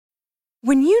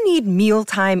When you need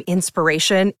mealtime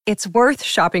inspiration, it's worth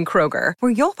shopping Kroger,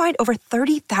 where you'll find over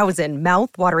 30,000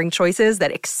 mouth-watering choices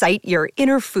that excite your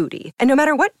inner foodie. And no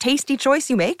matter what tasty choice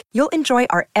you make, you'll enjoy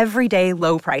our everyday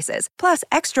low prices, plus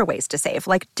extra ways to save,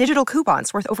 like digital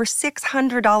coupons worth over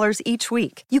 $600 each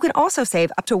week. You can also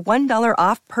save up to $1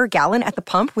 off per gallon at the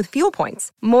pump with fuel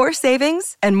points. More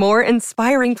savings and more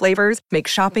inspiring flavors make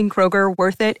shopping Kroger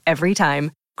worth it every time.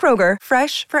 Kroger,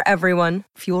 fresh for everyone.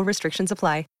 Fuel restrictions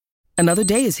apply. Another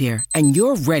day is here, and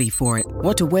you're ready for it.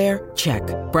 What to wear? Check.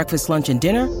 Breakfast, lunch, and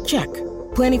dinner? Check.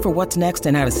 Planning for what's next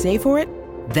and how to save for it?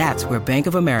 That's where Bank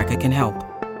of America can help.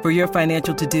 For your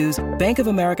financial to-dos, Bank of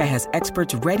America has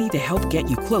experts ready to help get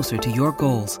you closer to your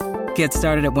goals. Get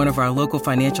started at one of our local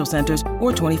financial centers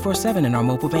or 24/7 in our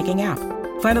mobile banking app.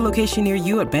 Find a location near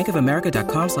you at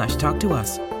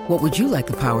bankofamerica.com/talktous. What would you like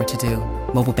the power to do?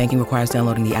 Mobile banking requires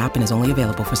downloading the app and is only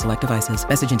available for select devices.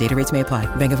 Message and data rates may apply.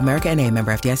 Bank of America N.A.,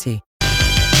 member FDIC.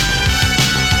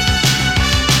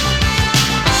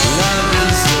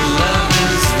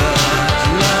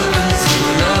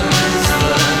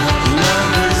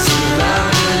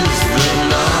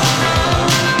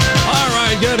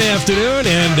 Good afternoon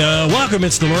and welcome.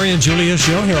 It's the Lori and Julia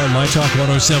show here on My Talk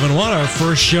 107.1, our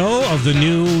first show of the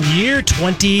new year,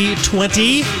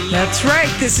 2020. That's right.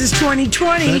 This is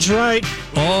 2020. That's right.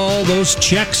 All those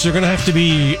checks are going to have to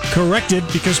be corrected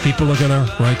because people are going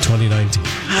to write 2019.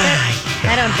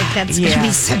 I don't think that's going to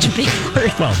be such a big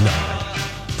word. Well, no.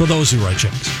 For those who write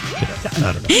checks.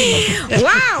 I don't know.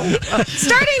 Wow.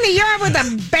 Starting the year with a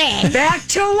bang. Back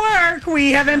to work.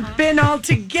 We haven't been all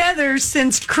together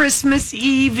since Christmas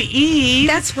Eve.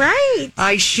 That's right.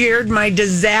 I shared my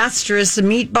disastrous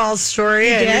meatball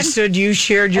story. I understood you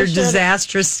shared your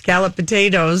disastrous scalloped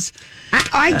potatoes.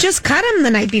 I just cut them the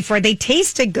night before. They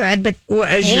tasted good, but well,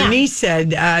 as your niece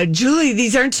said, Julie,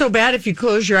 these aren't so bad if you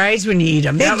close your eyes when you eat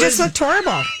them. They just looked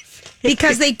horrible.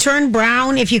 Because they turn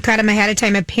brown if you cut them ahead of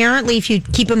time. Apparently, if you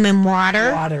keep them in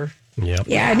water. Yep.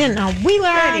 Yeah, I didn't know. We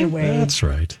learned. Anyway. That's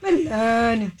right.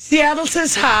 Seattle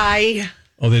says hi.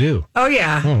 Oh, they do? Oh,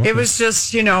 yeah. Oh, okay. It was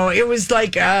just, it was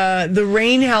like the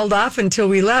rain held off until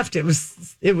we left. It was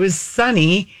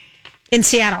sunny. In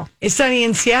Seattle. It's sunny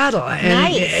in Seattle.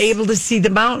 And able to see the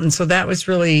mountains. So that was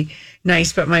really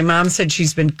nice. But my mom said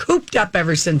she's been cooped up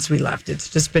ever since we left. It's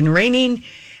just been raining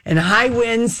and high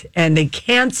winds, and they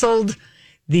canceled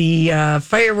the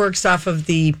fireworks off of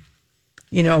the,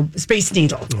 Space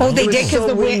Needle. Oh, they did because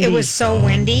it was so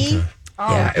windy. Okay.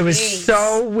 Oh, yeah, it was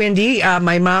so windy.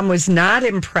 My mom was not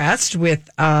impressed with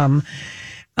Andy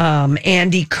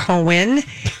Cohen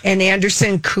and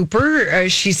Anderson Cooper.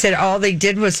 She said all they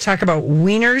did was talk about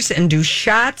wieners and do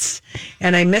shots.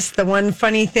 And I missed the one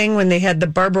funny thing when they had the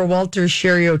Barbara Walters,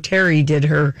 Sherry O'Terry did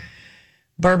her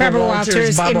Barbara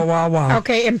Walters, Baba Wawa.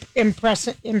 Okay,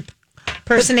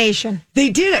 impersonation. They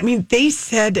did. I mean, they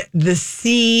said the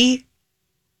C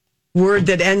word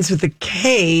that ends with a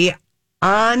K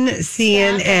on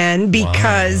CNN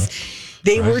because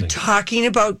they were talking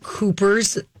about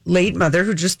Cooper's late mother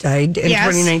who just died in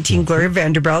 2019, Gloria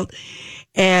Vanderbilt.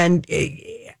 And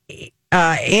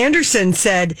Anderson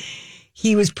said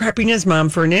he was prepping his mom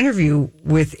for an interview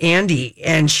with Andy,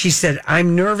 and she said,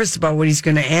 I'm nervous about what he's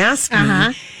going to ask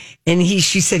me. And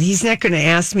she said, he's not going to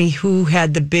ask me who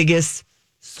had the biggest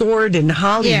sword in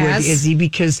Hollywood, is he?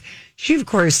 Because she, of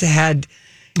course, had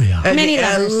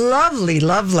a lovely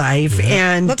love life.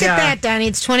 And look at that, Donnie.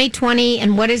 It's 2020,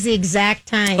 and what is the exact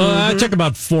time? It took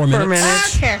about 4 minutes. 4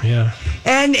 minutes. Okay. Yeah.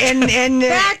 And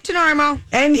back to normal.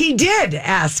 And he did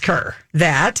ask her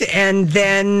that, and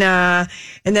then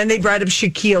they brought up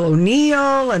Shaquille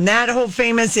O'Neal and that whole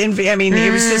famous. It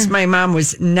was just my mom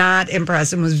was not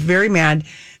impressed and was very mad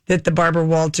that the Barbara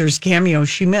Walters cameo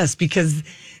she missed, because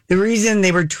the reason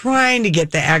they were trying to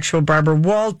get the actual Barbara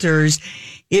Walters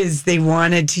is they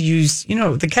wanted to use,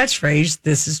 the catchphrase,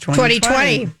 this is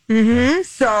 2020. Mm-hmm.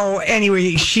 So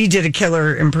anyway, she did a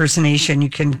killer impersonation. You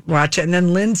can watch it. And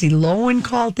then Lindsay Lohan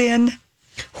called in.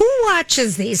 Who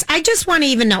watches these? I just want to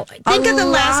even know. Think of the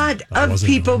last of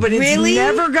people, but it's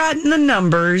never gotten the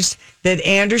numbers that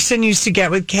Anderson used to get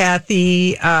with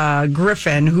Kathy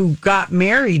Griffin, who got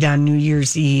married on New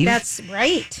Year's Eve. That's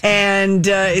right. And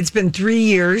it's been 3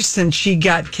 years since she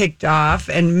got kicked off.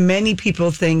 And many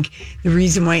people think the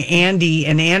reason why Andy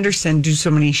and Anderson do so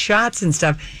many shots and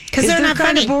stuff because they're not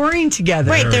kind funny. Of boring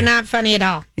together. Right, they're not funny at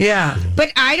all. Yeah.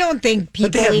 But I don't think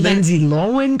people but they have even... Lindsay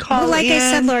Lohan call like in. I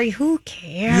said, Lori, who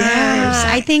cares? Yeah.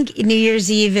 I think New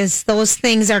Year's Eve is, those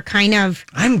things are kind of...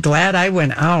 I'm glad I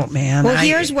went out, man. Well,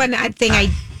 here's one thing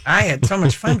I had so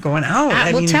much fun going out.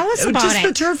 Tell us about just it.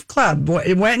 the Turf Club.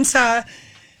 Went and saw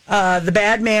The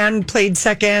Bad Man played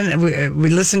second. We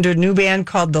listened to a new band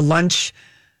called the Lunch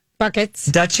Buckets.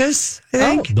 Duchess, I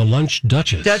think. The Lunch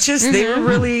Duchess. They were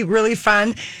really, really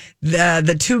fun.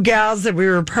 The two gals that we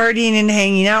were partying and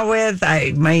hanging out with,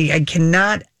 I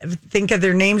cannot think of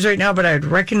their names right now, but I would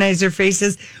recognize their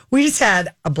faces. We just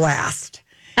had a blast.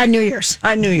 On New Year's.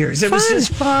 It was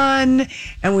just fun.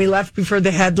 And we left before the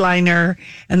headliner.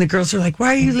 And the girls were like,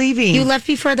 why are you leaving? You left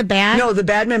before the band? No, the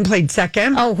Badmen played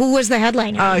second. Oh, who was the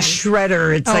headliner?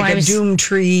 Shredder. It's like a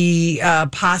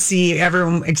Doomtree posse,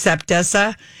 everyone except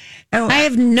Dessa. I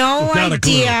have no Not a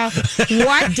clue. idea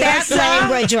what that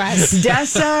language was.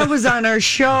 Dessa was on our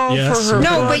show for her.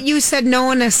 No, book. but you said no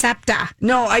one accepta.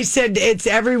 No, I said it's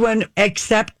everyone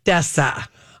except Dessa.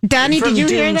 Donnie, did you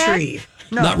hear that? Doomtree.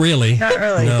 No, Not really. Not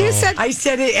really. No. You said I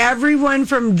said it, everyone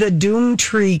from the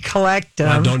Doomtree Collective.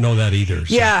 I don't know that either.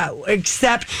 So. Yeah,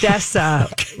 except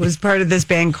Dessa was part of this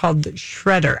band called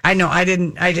Shredder. I know, I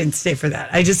didn't stay for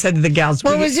that. I just said to the gals,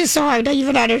 well, it was just so hard to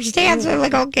even understand. So I'm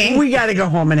like, okay. we got to go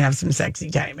home and have some sexy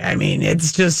time. I mean,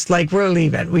 it's just like we're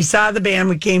leaving. We saw the band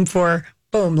we came for.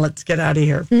 Boom, let's get out of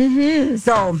here. Mm-hmm.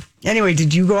 So, anyway,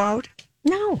 did you go out?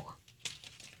 No.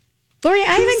 Lori, I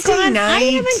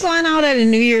haven't gone out at a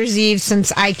New Year's Eve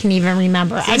since I can even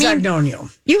remember. Since I've known you.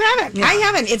 You haven't. Yeah. I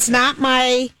haven't. It's not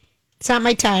my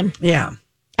time. Yeah.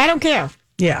 I don't care.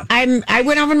 Yeah. I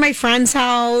went over to my friend's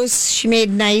house. She made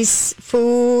nice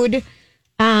food.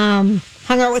 Hung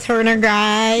out with her and her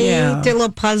guy. Yeah. Did a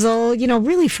little puzzle.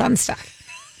 Really fun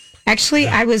stuff. Actually,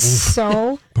 I was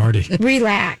so Party.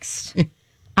 relaxed.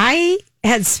 I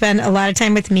had spent a lot of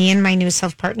time with me in my new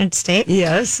self-partnered state.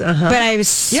 Yes. Uh-huh. But I was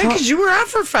so... Yeah, because you were out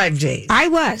for 5 days. I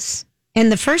was.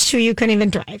 And the first 2, you couldn't even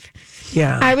drive.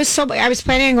 Yeah. I was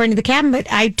planning on going to the cabin, but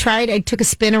I took a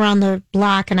spin around the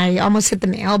block and I almost hit the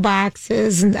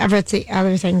mailboxes and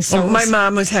other things. So my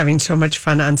mom was having so much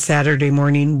fun on Saturday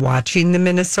morning watching the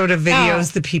Minnesota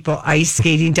videos, the people ice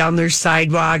skating down their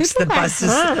sidewalks, People the got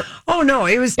buses. hurt. Oh, no,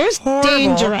 it was horrible.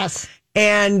 dangerous.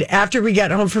 And after we got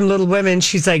home from Little Women,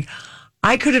 she's like,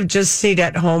 I could have just stayed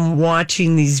at home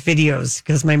watching these videos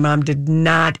because my mom did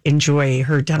not enjoy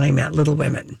her time at Little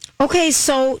Women. Okay,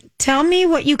 so tell me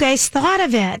what you guys thought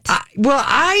of it.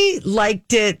 I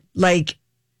liked it. Like,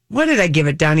 what did I give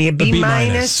it, Donnie? A B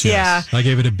minus? Yes. Yeah. I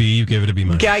gave it a B. You gave it a B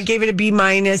minus. Yeah, I gave it a B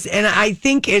minus. And I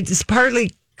think it's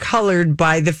partly colored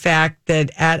by the fact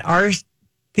that at our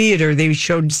theater, they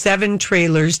showed 7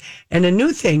 trailers and a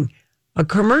new thing, a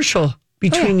commercial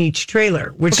between each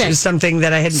trailer, which is something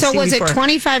that I hadn't seen before. So was it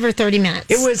 25 or 30 minutes?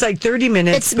 It was like 30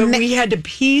 minutes, but we had to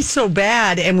pee so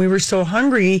bad and we were so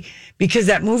hungry because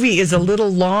that movie is a little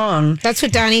long. That's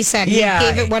what Donnie said. Yeah.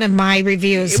 He gave it one of my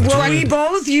reviews. Well, we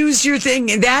both used your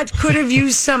thing. That could have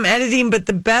used some editing, but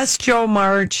the best Joe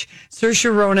March,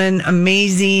 Saoirse Ronan,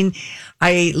 amazing.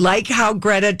 I like how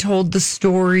Greta told the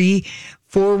story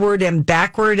forward and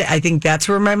backward. I think that's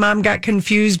where my mom got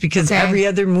confused because every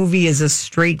other movie is a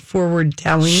straightforward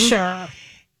telling. Sure.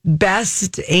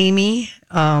 Best Amy,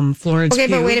 Florence Okay,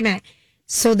 Pugh, but wait a minute.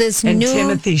 So this and new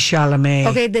Timothée Chalamet.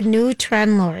 Okay, the new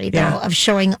trend, Lori, though, Yeah. of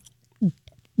showing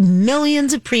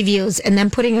millions of previews and then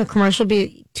putting a commercial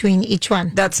between each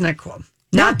one. That's not cool.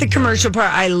 Not the commercial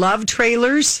part. I love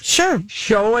trailers. Sure.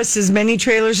 Show us as many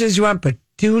trailers as you want, but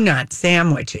do not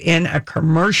sandwich in a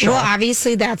commercial. Well,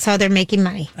 obviously that's how they're making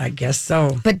money. I guess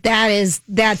so. But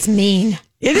that's mean.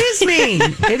 It is mean.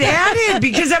 It added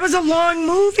because that was a long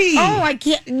movie. Oh, I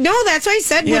can't. No, that's what I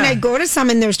said. When Yeah. I go to some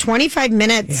and there's 25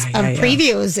 minutes Yeah, of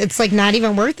previews, it's like not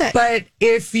even worth it. But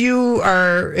if you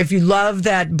love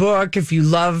that book, if you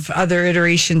love other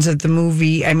iterations of the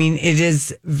movie, I mean, it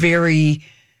is very,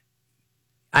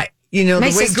 the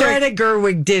way Greta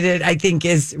Gerwig did it, I think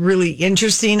is really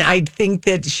interesting. I think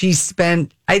that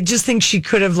I just think she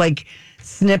could have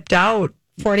snipped out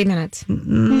 40 minutes.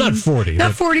 Not 40.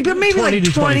 Not 40, but maybe 20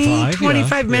 to 25,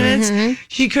 25 minutes.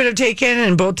 She could have taken,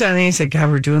 and both Donnie said, God,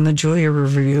 we're doing the Julia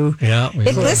review. Yeah.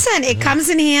 Listen, it comes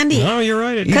in handy. No, you're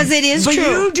right. Because it is But true.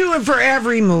 you do it for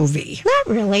every movie.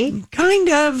 Not really. Kind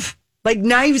of. Like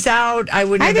Knives Out, I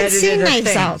wouldn't have haven't edited seen a Knives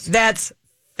thing. Out. That's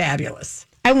fabulous.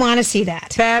 I want to see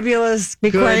that. Fabulous.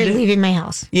 Required Good. leaving my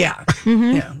house. Yeah.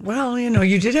 Yeah. Well,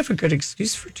 you did have a good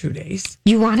excuse for 2 days.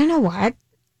 You want to know what?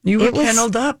 You were It was-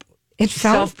 kenneled up. It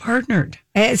felt. Self-partnered.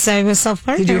 So I was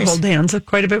self-partners. Did you hold hands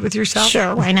quite a bit with yourself?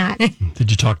 Sure, why not? Did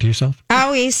you talk to yourself?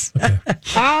 Always.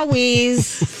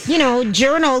 Always.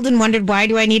 Journaled and wondered, why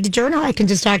do I need to journal? I can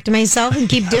just talk to myself and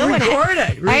keep doing Record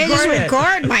it. I just Record it.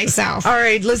 record myself. All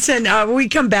right, listen, when we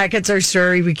come back, it's our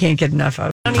story we can't get enough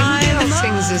of. Who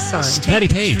sings this song? Patty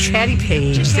Page. Patty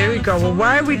Page. There we go. Well,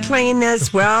 why are we playing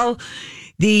this? Well,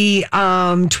 The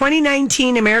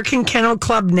 2019 American Kennel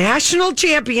Club National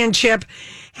Championship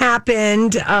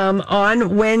happened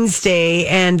on Wednesday,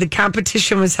 and the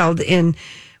competition was held in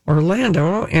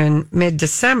Orlando in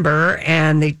mid-December,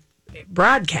 and they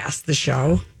broadcast the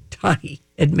show. Donnie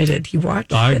admitted he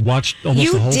watched I it. watched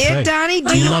almost the whole thing. You did, Donnie?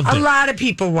 I loved A it. lot of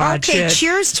people watch Okay, it.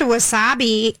 cheers to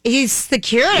Wasabi. He's the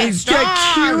cutest. He's the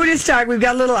dog. cutest dog. We've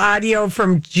got a little audio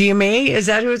from GMA. Is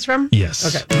that who it's from?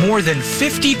 Yes. Okay. More than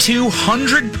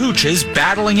 5,200 pooches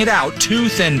battling it out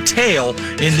tooth and tail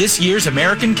in this year's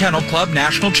American Kennel Club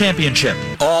National Championship.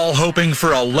 All hoping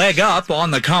for a leg up on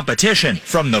the competition,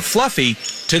 from the fluffy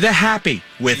to the happy,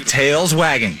 with tails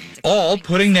wagging. All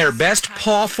putting their best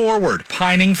paw forward,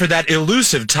 pining for that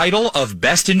elusive title of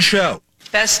Best in Show.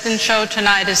 Best in show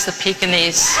tonight is the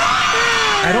Pekingese.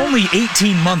 At only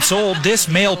 18 months old, this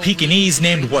male Pekingese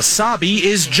named Wasabi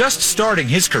is just starting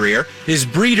his career. His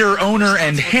breeder, owner,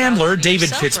 and handler, David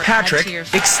Fitzpatrick,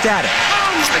 ecstatic.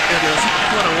 Oh my goodness,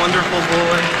 what a wonderful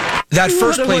boy. That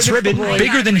first place wonderful ribbon, boy.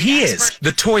 bigger than he is.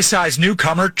 The toy-sized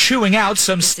newcomer chewing out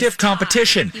some stiff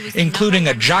competition, including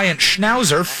a giant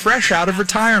schnauzer fresh out of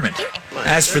retirement.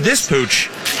 As for this pooch,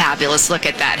 Fabulous. Look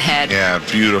at that head. Yeah,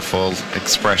 beautiful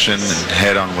expression and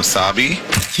head on Wasabi.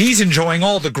 he's enjoying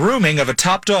all the grooming of a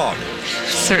top dog.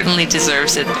 Certainly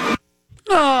deserves it.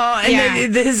 Oh, and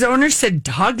Yeah. his owner said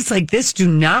dogs like this do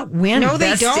not win No, they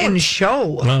Best don't. in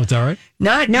Show. Well, is that right?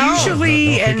 Not No.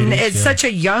 usually, No, and Pekingese, it's yeah. such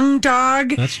a young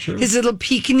dog. That's true. His little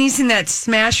Pekingese and that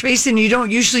smash face, and you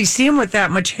don't usually see him with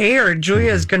that much hair.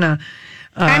 Julia's gonna.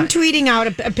 I'm tweeting out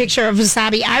a picture of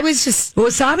Wasabi. I was just,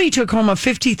 Wasabi took home a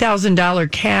 $50,000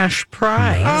 cash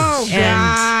prize. oh And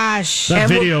gosh. That And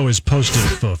video is posted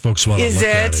if folks want to is look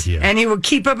at it? it. Yeah. And he will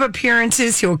keep up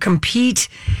appearances. He'll compete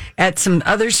at some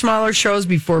other smaller shows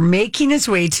before making his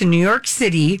way to New York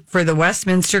City for the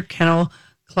Westminster Kennel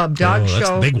Club Dog that's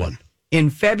Show a big one. in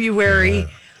February.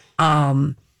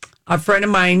 A friend of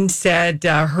mine said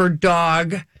her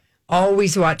dog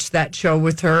always watched that show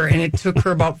with her, and it took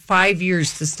her about 5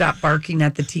 years to stop barking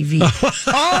at the TV.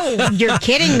 Oh, you're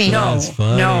kidding me. That's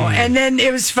funny. No, and then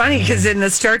it was funny because in the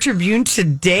Star Tribune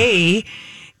today,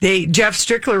 Jeff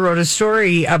Strickler wrote a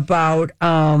story about.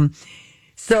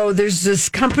 So there's this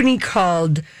company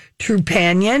called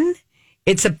Trupanion.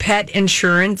 It's a pet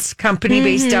insurance company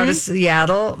based out of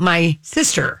Seattle. My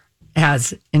sister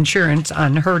has insurance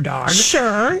on her dog.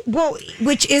 Sure. Well,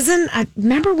 which isn't,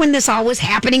 remember when this all was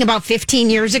happening about 15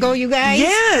 years ago, you guys?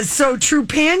 Yes. So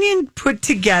Trupanion put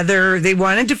together, they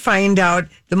wanted to find out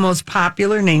the most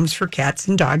popular names for cats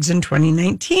and dogs in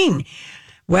 2019.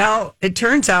 Well, it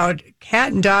turns out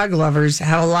cat and dog lovers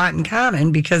have a lot in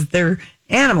common because their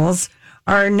animals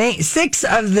are 6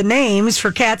 of the names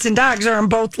for cats and dogs are on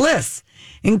both lists,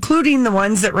 including the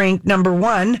ones that ranked number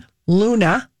 1,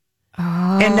 Luna,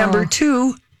 and number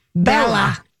 2,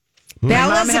 Bella.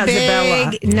 Bella's mom a has a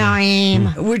Bella. big name.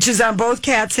 Which is on both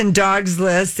cats and dogs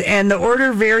lists, and the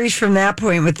order varies from that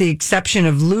point, with the exception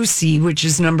of Lucy, which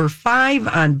is number 5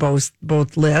 on both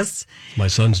lists. My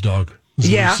son's dog. is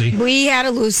Yeah. Lucy. We had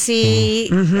a Lucy.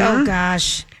 Oh,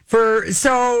 gosh.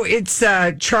 So it's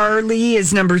Charlie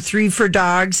is number 3 for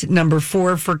dogs, number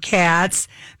 4 for cats.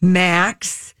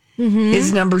 Max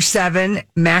is number 7.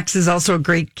 Max is also a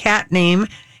great cat name,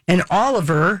 and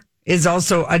Oliver is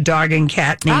also a dog and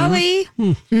cat name.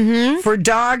 Ollie. For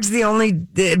dogs,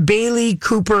 the Bailey,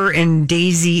 Cooper, and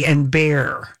Daisy and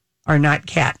Bear are not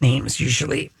cat names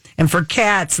usually. And for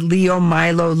cats, Leo,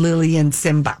 Milo, Lily, and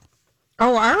Simba.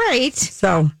 Oh, all right.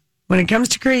 So when it comes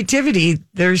to creativity,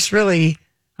 there's really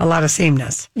a lot of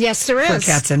sameness Yes, there for is.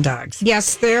 cats and dogs.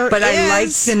 Yes, there But is. I like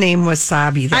the name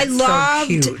Wasabi. That's I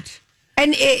loved- so cute.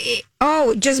 And it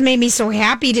just made me so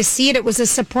happy to see it. It was a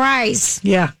surprise.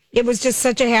 Yeah. It was just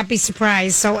such a happy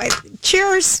surprise. So,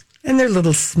 cheers. And their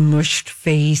little smushed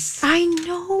face. I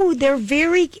know they're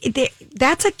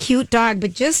that's a cute dog,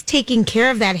 but just taking care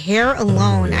of that hair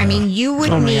alone. I mean, you would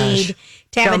Oh my need gosh.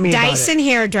 to have Tell a me about Dyson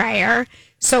hair dryer.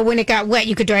 So when it got wet,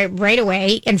 you could dry it right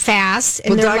away and fast.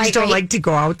 And Well, they're dogs don't lightweight. like to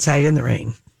go outside in the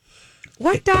rain.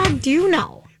 What dog do you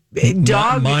know?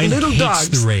 Mine Little hates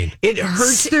dogs. the rain. It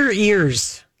hurts their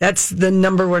ears. That's the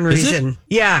number one Is it? reason.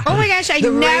 Yeah. Oh my gosh, I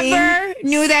The never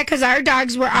knew that because our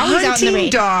dogs were always out in the Hunting rain.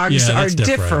 dogs Yeah, are that's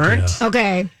different, different,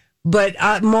 Okay. but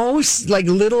most like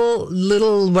little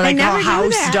what I call never knew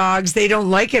house that. dogs, they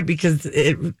don't like it because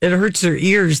it hurts their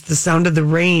ears. The sound of the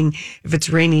rain if it's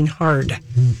raining hard.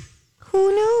 Who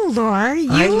knew, Laura?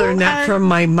 I learned that from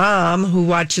my mom, who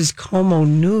watches Como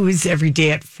News every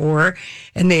day at 4,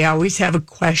 and they always have a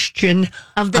question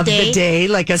Of the day?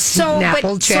 like a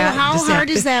Snapple So chat. how hard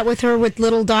is that with her with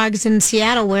little dogs in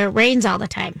Seattle where it rains all the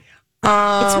time?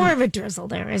 It's more of a drizzle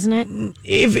there, isn't it?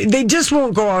 If they just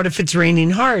won't go out if it's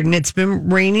raining hard, and it's been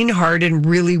raining hard and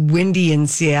really windy in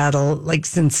Seattle, like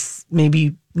since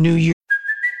maybe New Year.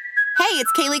 Hey,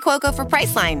 it's Kaylee Cuoco for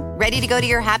Priceline. Ready to go to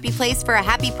your happy place for a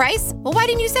happy price? Well, why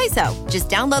didn't you say so? Just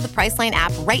download the Priceline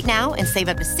app right now and save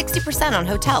up to 60% on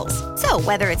hotels. So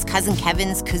whether it's Cousin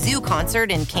Kevin's Kazoo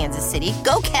Concert in Kansas City,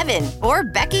 go Kevin, or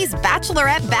Becky's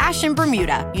Bachelorette Bash in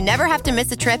Bermuda, you never have to miss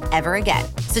a trip ever again.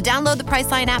 So download the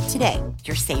Priceline app today.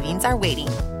 Your savings are waiting.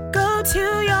 Go to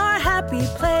your happy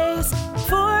place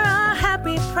for a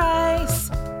happy price.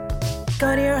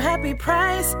 Go to your happy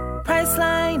price,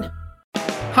 Priceline.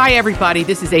 Hi, everybody.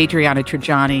 This is Adriana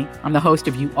Trajani. I'm the host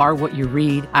of You Are What You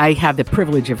Read. I have the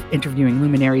privilege of interviewing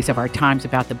luminaries of our times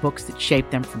about the books that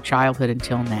shaped them from childhood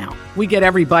until now. We get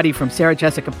everybody from Sarah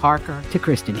Jessica Parker to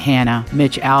Kristen Hanna,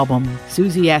 Mitch Albom,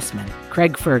 Susie Essman,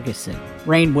 Craig Ferguson,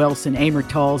 Rainn Wilson, Amor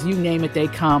Tolls, you name it, they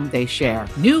come, they share.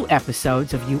 New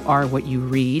episodes of You Are What You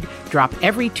Read drop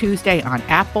every Tuesday on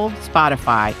Apple,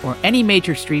 Spotify, or any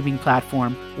major streaming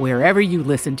platform wherever you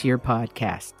listen to your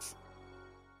podcasts.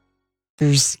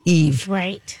 Eve.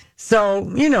 Right. So,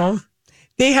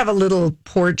 they have a little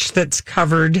porch that's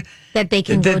covered that they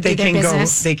can go do their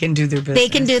business. They can do their business. They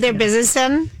can do their business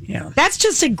in. Yeah. That's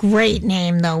just a great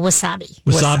name, though, Wasabi.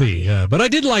 Wasabi, yeah. But I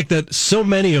did like that so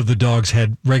many of the dogs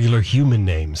had regular human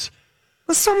names.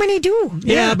 Well, so many do.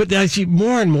 Yeah, but I see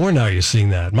more and more now you're seeing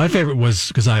that. My favorite was,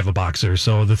 because I have a boxer,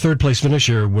 so the third place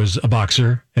finisher was a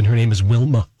boxer, and her name is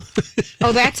Wilma.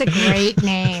 Oh, that's a great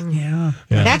name. Yeah.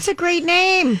 That's a great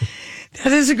name.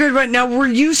 That is a good one. Now, were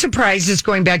you surprised, just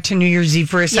going back to New Year's Eve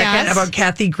for a second, about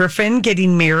Kathy Griffin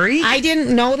getting married? I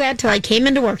didn't know that till I came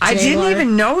into work today. I didn't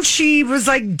even know she was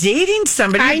dating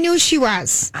somebody. I knew she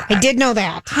was. I did know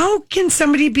that. How can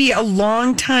somebody be a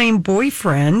longtime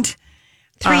boyfriend?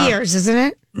 3 years, isn't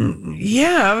it?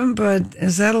 Yeah, but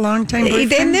is that a long time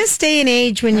boyfriend? In this day and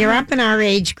age, when you're up in our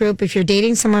age group, if you're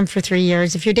dating someone for 3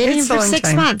 years, if you're dating them for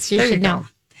 6 months, you should know.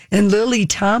 And Lily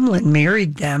Tomlin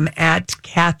married them at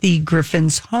Kathy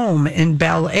Griffin's home in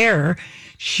Bel Air.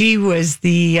 She was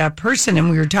the person, and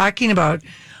we were talking about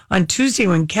on Tuesday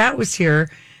when Kat was here,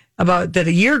 about that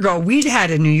a year ago, we'd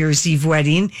had a New Year's Eve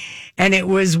wedding, and it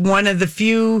was one of the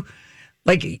few,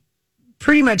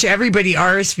 pretty much everybody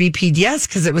RSVP'd yes,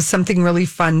 because it was something really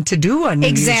fun to do on New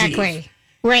Year's Eve. Exactly.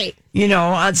 Right.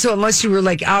 So unless you were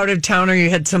out of town or you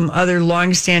had some other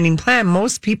long-standing plan,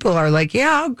 most people are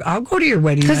yeah, I'll go to your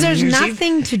wedding. Because there's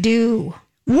nothing to do.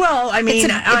 Well, I mean,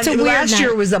 last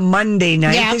year was a Monday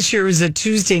night. Yeah. This year was a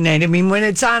Tuesday night. I mean, when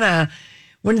it's on a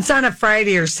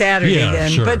Friday or Saturday,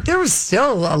 sure. But there was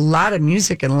still a lot of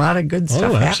music and a lot of good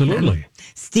stuff happening. Absolutely.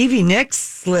 Stevie Nicks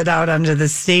slid out onto the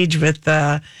stage with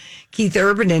Keith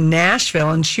Urban in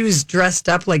Nashville, and she was dressed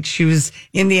up like she was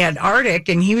in the Antarctic,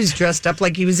 and he was dressed up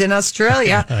like he was in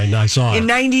Australia. I saw in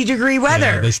 90-degree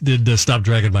weather. Yeah, they did Stop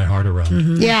Dragging My Heart Around.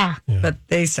 Mm-hmm. Yeah. But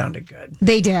they sounded good.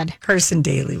 They did. Carson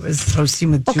Daly was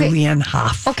hosting with Julianne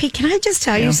Hough. Okay, can I just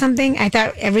tell you something? I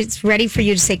thought I was ready for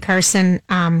you to say Carson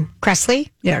Kressley.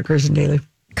 Yeah, Carson Daly.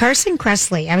 Carson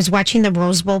Kressley. I was watching the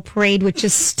Rose Bowl parade, which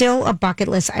is still a bucket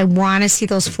list. I want to see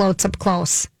those floats up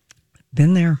close.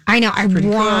 Been there. I know. I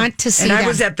want to see and them. I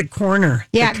was at the corner.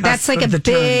 Yeah, that's like a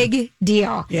big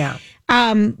deal. Yeah.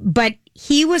 But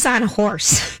he was on a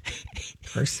horse.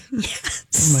 Yes.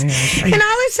 Oh my gosh. And all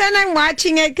of a sudden I'm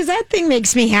watching it because that thing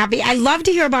makes me happy. I love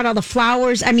to hear about all the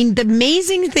flowers. I mean, the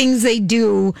amazing things they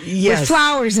do with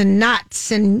flowers and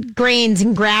nuts and grains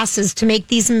and grasses to make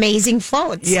these amazing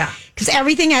floats. Yeah. Because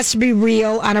everything has to be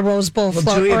real on a Rose Bowl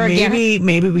float. Julia,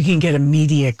 maybe we can get a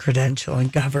media credential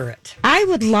and cover it. I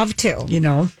would love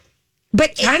to.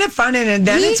 But kind of fun, and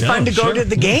then it's fun to go to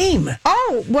the game.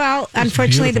 Oh, well,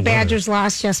 unfortunately, the Badgers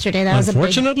lost yesterday. That was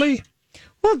unfortunately?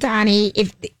 Well, Donnie, I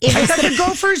thought the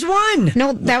Gophers won.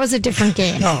 No, that was a different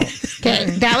game. Oh. Okay,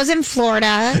 that was in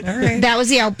Florida. All right. That was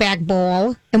the Outback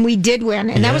Bowl, and we did win.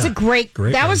 And that was a great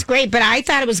was great, but I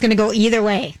thought it was going to go either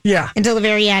way. Yeah. Until the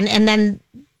very end. And then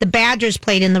the Badgers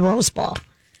played in the Rose Bowl.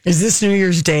 Is this New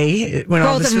Year's Day when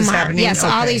all this was happening? Yes,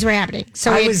 all these were happening.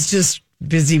 So I was just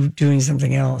busy doing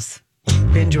something else.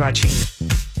 Binge watching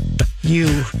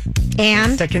You.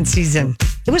 And? Second season.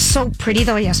 It was so pretty,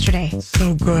 though, yesterday.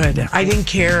 So good. I didn't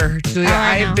care, Julia.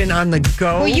 I have been on the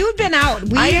go. Well, you've been out.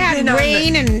 We had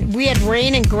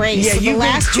rain and gray. Yeah, so the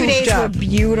last 2 days were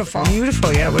beautiful.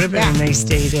 Beautiful, yeah. It would have been a nice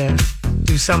day to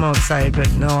do some outside,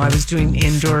 but no, I was doing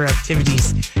indoor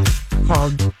activities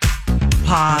called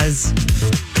Pause.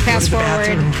 Fast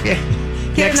forward. Yeah.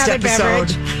 Get Next another episode.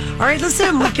 Beverage. All right,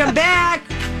 listen, we come back.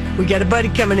 We got a buddy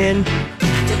coming in.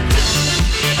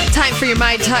 Time for your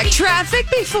My Talk traffic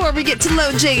before we get to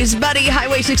Low J's Buddy.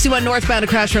 Highway 61 northbound, a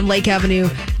crash from Lake Avenue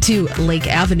to Lake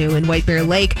Avenue in White Bear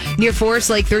Lake. Near Forest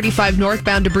Lake, 35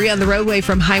 northbound, debris on the roadway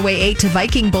from Highway 8 to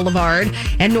Viking Boulevard.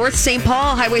 And North St.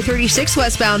 Paul, Highway 36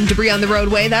 westbound, debris on the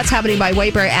roadway. That's happening by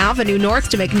White Bear Avenue north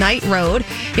to McKnight Road.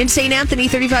 In St. Anthony,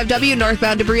 35W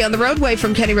northbound, debris on the roadway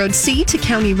from County Road C to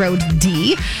County Road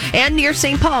D. And near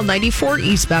St. Paul, 94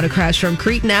 eastbound, a crash from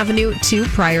Cretin Avenue to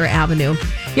Pryor Avenue.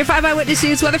 Your 5 Eyewitness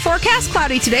News weather forecast: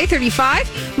 cloudy today,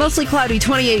 35. Mostly cloudy,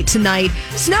 28 tonight.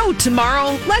 Snow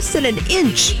tomorrow, less than an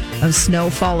inch of snow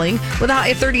falling with a high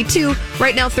of 32.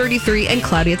 Right now, 33 and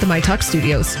cloudy at the My Talk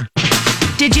studios.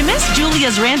 Did you miss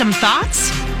Julia's random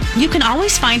thoughts? You can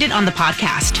always find it on the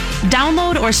podcast.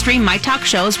 Download or stream My Talk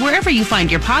shows wherever you find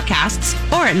your podcasts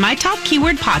or at My Talk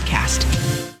keyword podcast.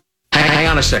 Hang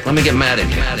on a sec. Let me get Matt in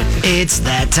here. It's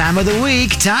that time of the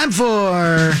week. Time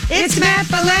for... It's Matt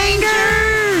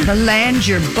Belanger.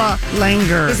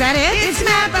 Belanger. Is that it? It's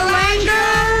Matt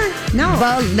Belanger. No.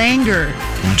 Belanger.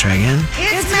 Want to try again?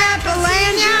 It's Matt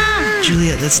Belanger.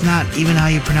 Julia, that's not even how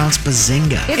you pronounce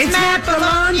bazinga. It's Matt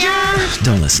Belanger.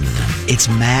 Don't listen to them. It's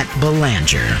Matt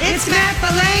Belanger. It's Matt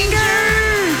Belanger.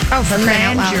 Oh,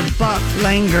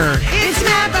 Belanger. It's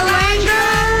Matt Belanger.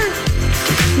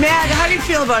 Matt, how do you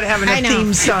feel about having a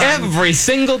theme song? Every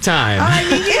single time. I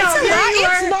mean,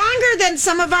 it's longer than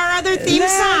some of our other theme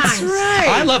songs. That's right.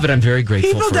 I love it. I'm very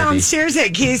grateful People for downstairs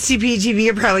at KCP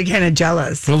TV are probably kind of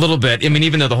jealous. A little bit. I mean,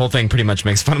 even though the whole thing pretty much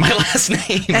makes fun of my last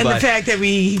name. And the fact that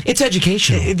it's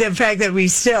educational. The fact that we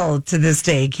still, to this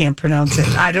day, can't pronounce it.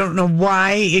 I don't know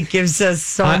why it gives us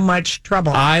so much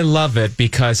trouble. I love it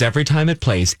because every time it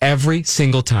plays, every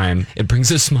single time, it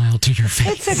brings a smile to your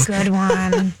face. It's a good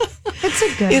one.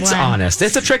 It's honest.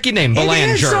 It's a tricky name,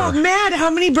 Belanger. So, Matt, how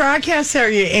many broadcasts are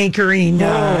you anchoring?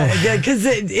 Because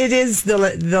it is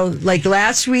the like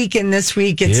last week and this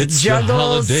week, it's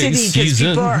Juggle City because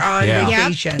people are on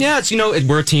vacation. Yeah, it's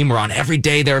we're a team. We're on every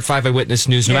day there at 5 Eyewitness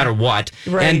News, no matter what.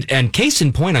 Right. And case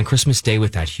in point, on Christmas Day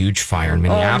with that huge fire in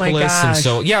Minneapolis. Oh my gosh. And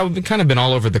so, we've kind of been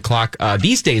all over the clock.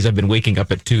 These days, I've been waking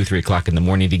up at 2, 3 o'clock in the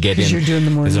morning to get in. You're doing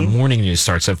the morning. Because the morning news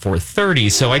starts at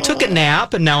 4:30. So I took a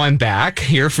nap, and now I'm back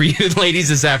here for you ladies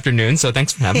this afternoon. So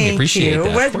thanks for having me. Appreciate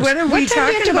that. What are we talking about? What time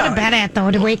do you have to go to bed at,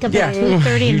 though, to wake up at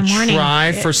 2:30 in the morning?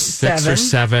 Try for 6 or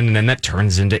 7, and then that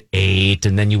turns into 8,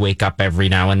 and then you wake up every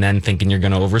now and then thinking you're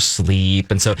going to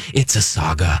oversleep, and so it's a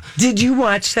saga. Did you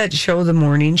watch that show, The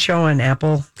Morning Show on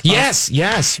Apple? Yes. We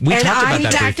talked about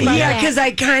that briefly. Yeah, because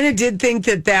I kind of did think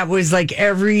that was like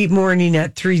every morning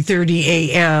at 3:30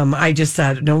 a.m. I just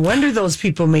thought, no wonder those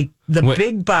people make the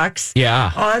big bucks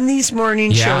on these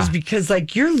morning shows, because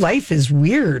like your life is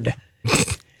weird.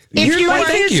 Your life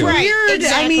is weird.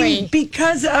 Exactly. I mean,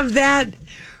 because of that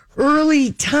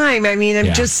early time. I mean,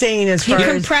 I'm just saying, as far you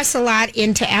as compress a lot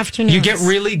into afternoons. You get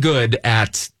really good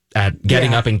at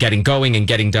getting up and getting going and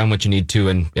getting done what you need to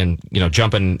and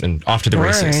jumping and off to the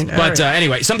races. But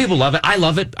anyway, some people love it. I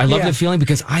love it. I love the feeling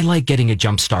because I like getting a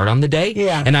jump start on the day.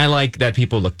 Yeah. And I like that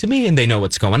people look to me and they know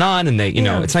what's going on, and they,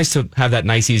 it's nice to have that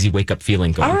nice, easy wake up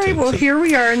feeling going. All right, well, here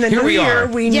we are in the new year.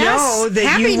 We know that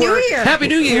Happy New Year. Happy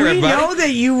New Year, everybody. We know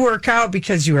that you work out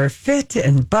because you are fit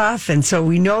and buff, and so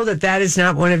we know that is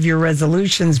not one of your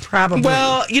resolutions, probably.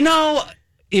 Well,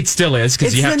 it still is,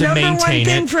 because you have to maintain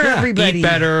it. For everybody. Eat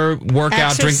better, work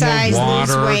out, drink more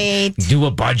water, lose weight, do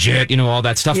a budget, all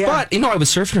that stuff. Yeah. But, I was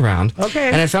surfing around,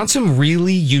 and I found some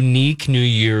really unique New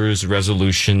Year's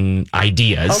resolution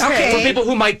ideas for people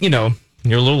who might,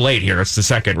 you're a little late here. It's the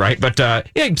second, right? But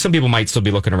some people might still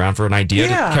be looking around for an idea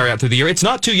to carry out through the year. It's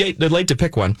not too late to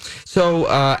pick one. So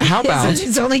how about...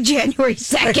 It's only January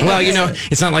 2nd. Well,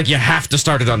 it's not like you have to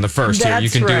start it on the 1st here. You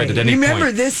can do it at any point.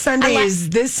 Remember, this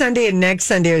Sunday and next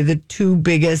Sunday are the two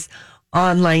biggest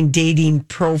online dating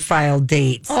profile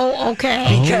dates. Oh,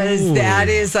 okay. Because that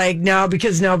is like now the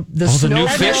snow new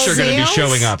fish are going to be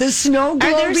showing up. The snow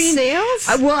globing. Are there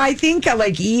sales? Well, I think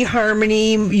like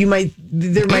eHarmony,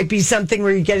 there might be something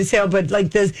where you get a sale, but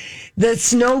like the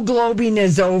snow globing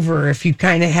is over if you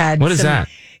kind of had. What is that?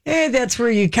 That's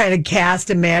where you kind of cast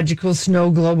a magical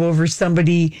snow globe over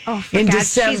somebody in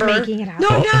December. She's making it up. No,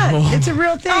 not. It's a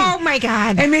real thing. Oh my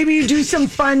God! And maybe you do some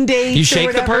fun dates. You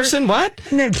shake the person. What?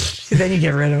 And then you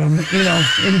get rid of them.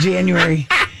 In January.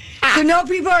 So now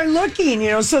people are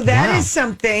looking. So that is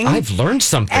something. I've learned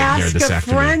something here this afternoon. Ask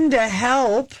a friend to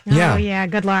help. Oh yeah.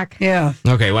 Good luck. Yeah.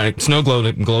 Okay. Well, snow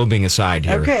globing aside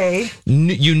here. Okay.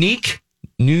 Unique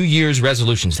New Year's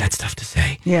resolutions. That's tough to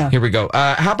say. Yeah. Here we go.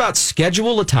 How about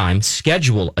schedule a time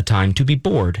to be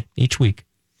bored each week?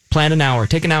 Plan an hour.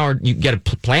 Take an hour. You got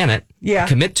to plan it. Yeah.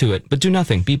 Commit to it, but do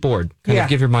nothing. Be bored. Kind of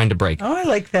give your mind a break. Oh, I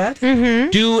like that. Mm-hmm.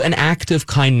 Do an act of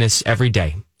kindness every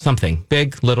day. Something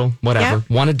big, little, whatever. Yep.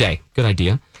 One a day. Good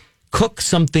idea. Cook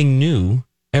something new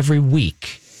every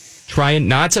week. Try and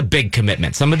now it's a big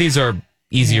commitment. Some of these are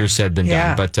easier said than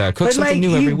done, but cook something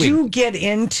new every week. You do get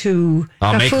into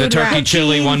I'll make the turkey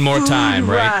chili one more time,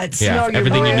 right? Ruts. Yeah, No,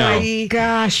 everything you know.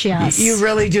 Gosh, yes. You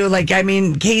really do. Like, I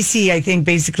mean, Casey, I think,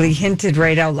 basically hinted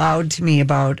right out loud to me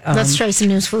about... Let's try some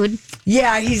new food.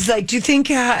 Yeah, he's like, do you think...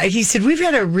 he said, we've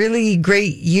had a really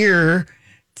great year.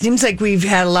 Seems like we've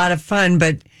had a lot of fun,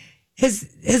 but...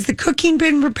 Has the cooking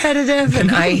been repetitive?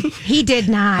 And he did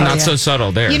not. Not so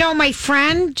subtle there. You know, my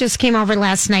friend just came over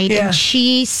last night, and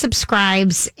she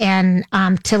subscribes and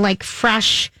to like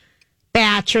Fresh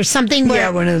Batch or something.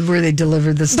 Where they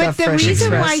deliver the stuff. But the Fresh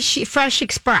reason Express. why Fresh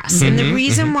Express, and the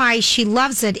reason why she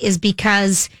loves it is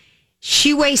because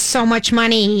she wastes so much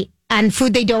money on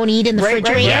food they don't eat in the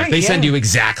refrigerator. Yeah, they send you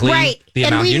exactly the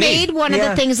amount you need. And we made one of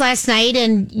the things last night,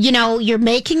 and you know, you're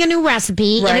making a new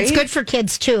recipe, and it's good for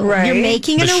kids too. Right. You're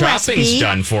making a new recipe. The shopping's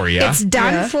done for you. It's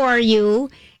done for you,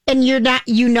 and you're not.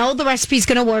 You know the recipe's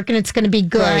going to work, and it's going to be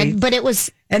good. Right. But it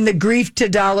was. And the grief to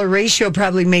dollar ratio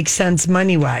probably makes sense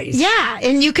money wise. Yeah,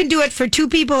 and you can do it for 2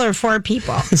 people or 4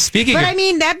 people. But I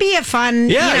mean, that'd be a fun.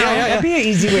 That'd be an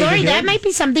easy way. Lori, to do that it. might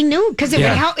be something new because it would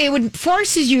help. It would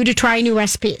forces you to try new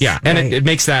recipes. Yeah, and it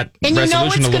makes that and you know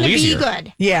resolution it's a going little to be easier.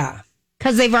 good. Yeah.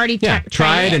 Because they've already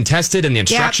tried and tested, and the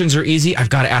instructions are easy.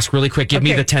 I've got to ask really quick. Give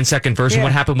me the 10-second version. Yeah.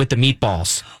 What happened with the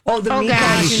meatballs? Oh, the meatballs.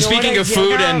 gosh. You know Speaking what of I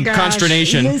food did? and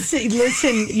consternation.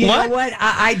 Listen. You know what?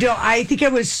 I don't. I think I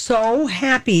was so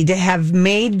happy to have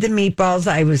made the meatballs.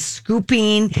 I was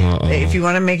scooping. If you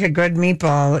want to make a good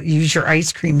meatball, use your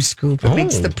ice cream scoop. It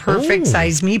makes the perfect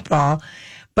size meatball.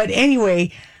 But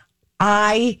anyway,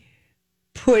 I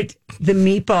put the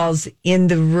meatballs in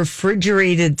the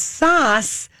refrigerated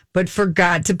sauce, but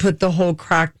forgot to put the whole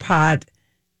crock pot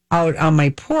out on my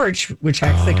porch, which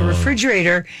acts like a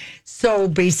refrigerator. So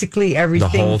basically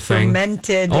everything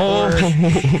fermented or,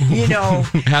 you know.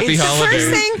 Happy The holidays.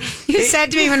 first thing you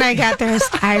said to me when I got there is,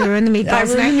 I ruined the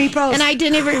meatballs. And I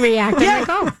didn't even react. I'm like,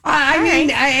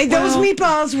 oh. Those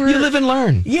meatballs were... You live and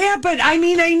learn. Yeah, but I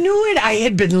mean, I knew it. I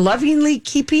had been lovingly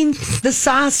keeping the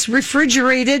sauce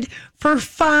refrigerated for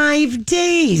 5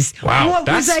 days. Wow. What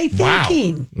was I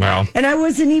thinking? Wow. And I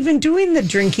wasn't even doing the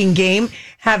drinking game.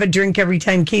 Have a drink every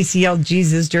time Casey yelled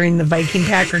Jesus during the Viking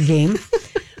Packer game.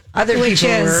 Other people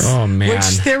were. Oh, man.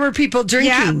 Which there were people drinking.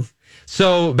 Yeah.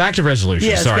 So back to resolution.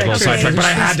 Yes, Sorry, a back little to sidetrack, but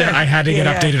resolution. I had to get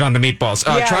updated on the meatballs.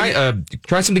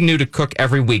 Try something new to cook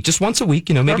every week, just once a week.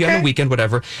 You know, maybe on the weekend,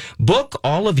 whatever. Book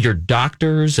all of your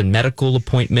doctors and medical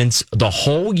appointments the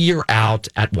whole year out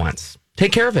at once.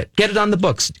 Take care of it. Get it on the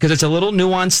books because it's a little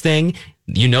nuanced thing.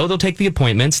 You know they'll take the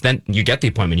appointments. Then you get the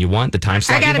appointment you want, the time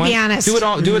slot you want. I got to be honest. Do it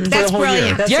all. Do it for the whole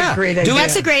year. That's a great idea.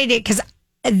 That's a great idea because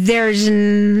there's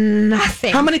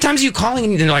nothing. How many times are you calling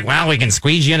and they're like, well, we can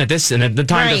squeeze you in at this and the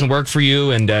time doesn't work for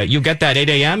you and you get that 8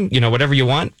 a.m., you know, whatever you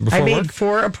want before I made work?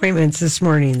 4 appointments this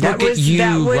morning. Look at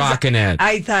you rocking it.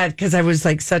 I thought, because I was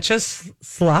like such a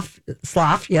sloth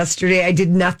yesterday, I did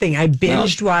nothing. I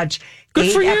binged watched good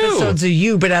 8 for you. episodes of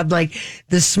You, but I'm like,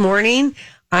 this morning,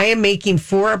 I am making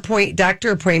 4 doctor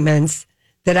appointments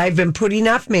that I've been putting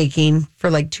off making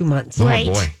for like 2 months. Oh,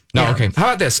 boy. No, okay.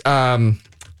 How about this?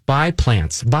 Buy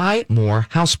plants. Buy more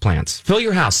house plants. Fill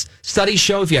your house. Studies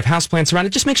show if you have house plants around,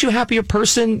 it just makes you a happier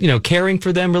person. You know, caring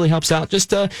for them really helps out.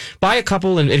 Just buy a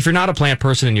couple. And if you're not a plant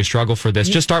person and you struggle for this,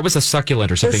 just start with a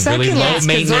succulent or something really low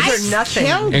maintenance. Those are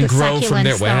nothing. And grow from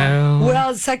there.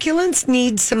 Well, succulents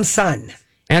need some sun.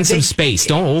 And some space.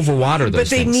 Don't overwater those But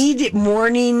they things. need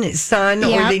morning sun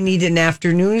or they need an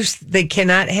afternoon. They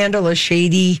cannot handle a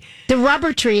shady... The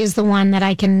rubber tree is the one that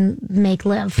I can make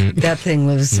live. That thing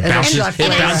lives... It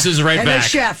bounces right and back. a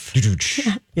chef.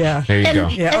 Yeah. There you go.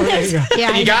 Yeah, there you go.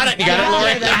 Yeah, You got it,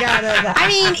 Lori. I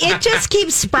mean, it just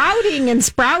keeps sprouting and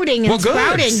sprouting and Well, good.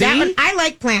 sprouting. See? That one, I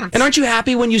like plants. And aren't you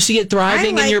happy when you see it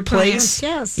thriving in your place?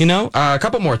 Plants, yes. You know, a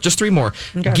couple more, just 3 more.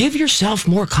 Okay. Give yourself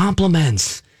more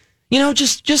compliments. You know,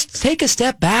 just take a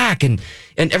step back and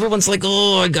everyone's like,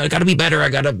 oh, I got to be better. I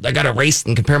gotta race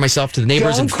and compare myself to the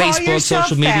neighbors Don't and call Facebook, yourself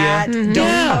social media. fat. Mm-hmm.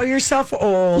 Don't call yourself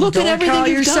old. Look at don't everything call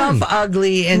you've yourself done.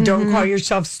 ugly, and don't call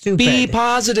yourself stupid. Be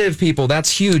positive, people.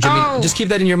 That's huge. I mean, just keep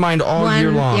that in your mind all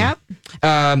year long. Yep.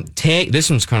 This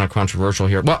one's kind of controversial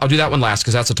here. Well, I'll do that one last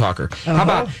because that's a talker. How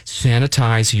about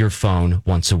sanitize your phone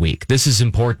once a week? This is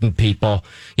important, people.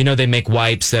 You know, they make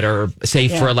wipes that are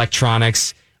safe for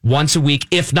electronics. once a week,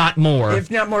 if not more. If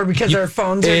not more, because our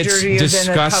phones are dirtier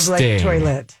than a public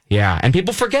toilet. Yeah, and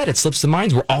people forget. It slips the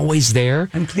minds. We're always there.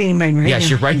 I'm cleaning mine right now. Yes,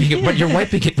 you're wiping it, but you're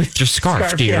wiping it with your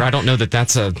scarf, dear. Yeah. I don't know that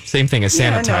that's the same thing as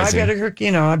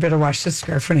sanitizing. No, I better wash the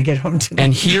scarf when I get home tonight.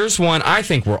 And here's one. I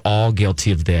think we're all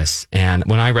guilty of this. And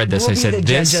when I read this, I said,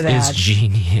 this is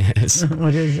genius.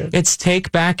 What is it? It's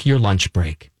take back your lunch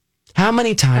break. How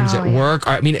many times at work?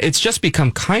 I mean, it's just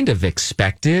become kind of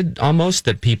expected almost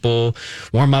that people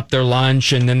warm up their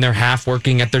lunch and then they're half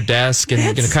working at their desk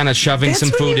and kind of shoving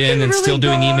some food in and still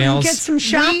doing emails. Get some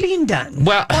shopping done.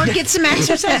 Well, or get some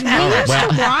exercise. We used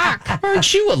to walk.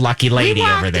 Aren't you a lucky lady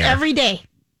over there? Every day.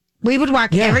 We would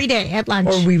walk every day at lunch.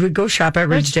 Or we would go shop at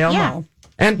Ridgedale Mall.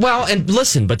 And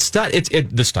listen, but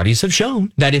the studies have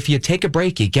shown that if you take a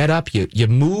break, you get up, you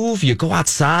move, you go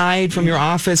outside from your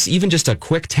office, even just a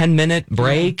quick 10-minute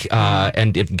break,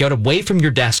 and get away from your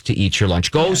desk to eat your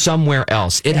lunch, go somewhere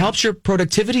else. It helps your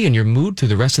productivity and your mood through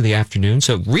the rest of the afternoon.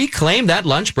 So reclaim that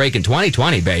lunch break in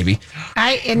 2020, baby.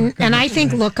 I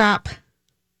think look up.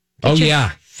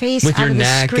 Face with your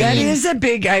neck. That is a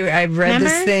big. I read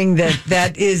this thing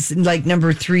that is like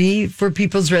number 3 for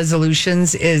people's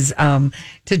resolutions is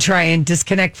to try and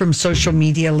disconnect from social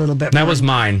media a little bit. That was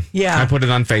mine. Yeah, I put it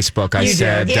on Facebook. I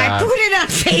said, I put it on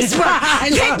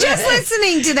Facebook. Just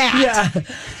listening to that. Yeah,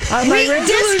 my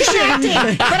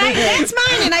disconnected. But that's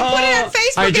mine, and I put it on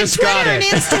Facebook and Twitter and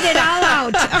instant it all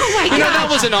out. Oh my god! That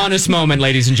was an honest moment,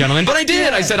 ladies and gentlemen. But I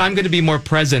did. Yeah. I said I'm going to be more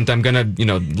present. I'm going to,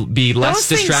 be less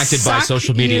distracted by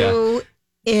social media.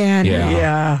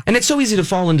 And it's so easy to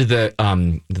fall into the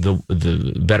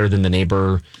better than the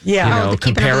neighbor,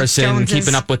 comparison,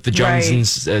 keeping up with the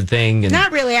Joneses thing. And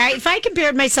not really. If I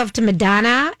compared myself to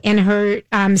Madonna and her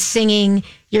singing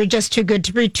 "You're Just Too Good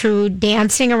to Be True,"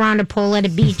 dancing around a pole at a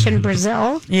beach in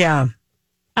Brazil, I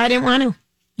didn't want to.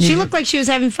 She looked like she was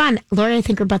having fun. Lori, I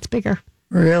think her butt's bigger.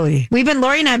 Really?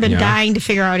 Lori and I have been dying to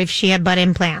figure out if she had butt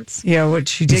implants. Yeah, what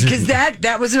she did. Because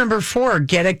that was number 4.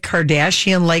 Get a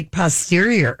Kardashian-like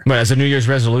posterior. But as a New Year's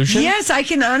resolution? Yes, I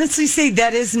can honestly say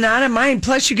that is not of mine.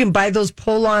 Plus, you can buy those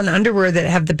pull-on underwear that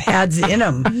have the pads in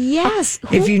them. Yes.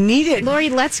 If you need it. Lori,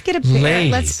 let's get a pair.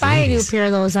 Let's buy a new pair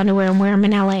of those underwear and wear them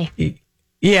in L.A.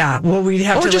 Yeah, well, we'd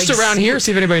have to just around here,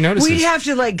 see if anybody notices. We'd have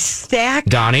to stack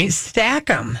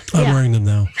them. I'm wearing them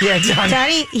now. Yeah,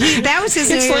 Donnie, that was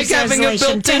his It's like having a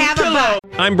built-in pillow.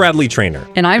 I'm Bradley Trainer.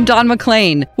 And I'm Don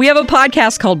McClain. We have a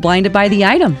podcast called Blinded by the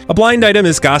Item. A blind item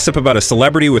is gossip about a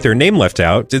celebrity with their name left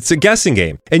out. It's a guessing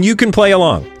game, and you can play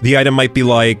along. The item might be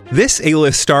like, this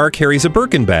A-list star carries a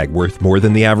Birkin bag worth more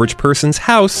than the average person's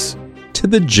house to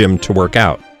the gym to work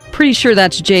out. Pretty sure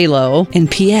that's J-Lo.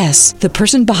 And P.S. the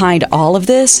person behind all of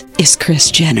this is Kris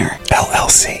Jenner,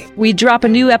 LLC. We drop a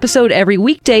new episode every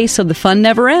weekday so the fun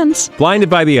never ends. Blinded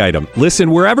by the Item.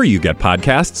 Listen wherever you get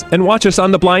podcasts and watch us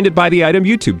on the Blinded by the Item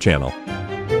YouTube channel.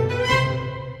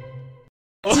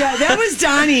 Yeah, that was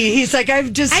Donnie. He's like,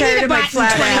 I've just tired of my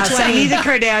flat ass. I need a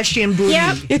Kardashian booty.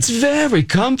 Yep. It's very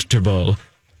comfortable.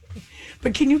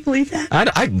 But can you believe that? I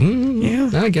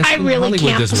guess I really Hollywood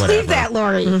can't does believe whatever. that,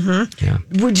 Lori. Mm-hmm.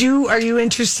 Yeah. Are you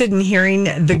interested in hearing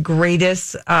the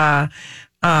greatest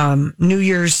New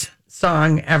Year's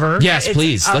song ever? Yes,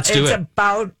 please. Let's do it. It's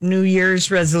about New Year's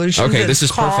resolutions. Okay, this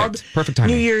is perfect. Perfect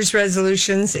timing. New Year's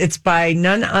resolutions. It's by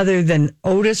none other than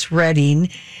Otis Redding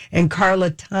and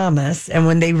Carla Thomas. And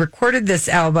when they recorded this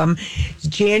album,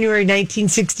 January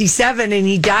 1967, and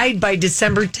he died by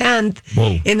December 10th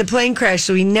in the plane crash.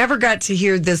 So he never got to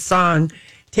hear this song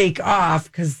take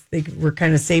off because they were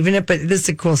kind of saving it. But this is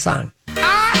a cool song.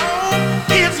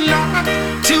 It's not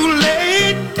too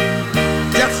late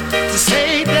just to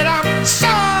say that I'm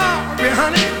sorry,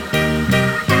 honey.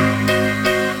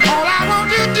 All I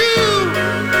want to do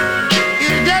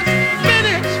is just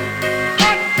finish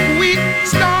what we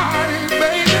started,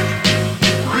 baby.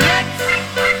 Let's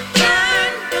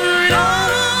turn it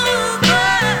over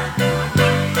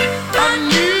a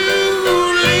new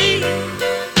leaf,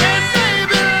 and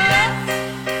baby, let's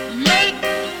make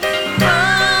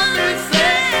promises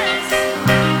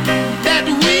that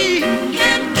we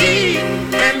can keep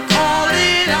and call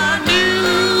it our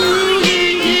New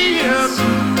Year's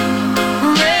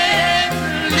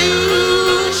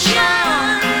resolution.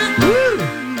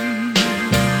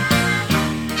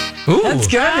 Ooh, That's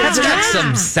good. That's got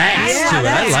some sass to it.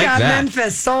 I like got that.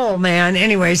 Memphis soul, man.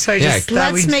 Anyway, so I just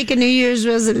thought Let's make a New Year's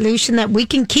resolution that we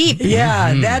can keep.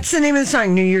 Yeah, that's the name of the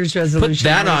song, New Year's resolution. Put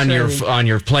that on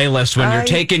your playlist when you're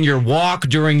taking your walk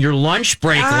during your lunch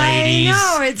break, ladies.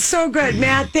 I know, it's so good.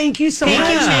 Matt, thank you so much.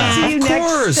 Matt. See you Of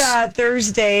course. next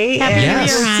Thursday. Happy and New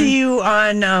Year, we'll hon. see you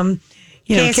on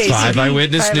Five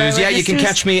Eyewitness News. Yeah, you can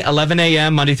catch me 11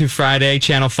 a.m. Monday through Friday,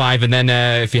 Channel 5. And then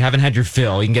if you haven't had your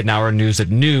fill, you can get an hour of news at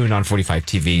noon on 45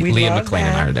 TV. Leah McLean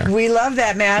and I are there. We love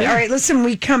that, Matt. All right, listen,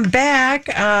 we come back.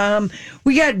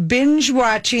 We got binge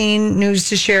watching news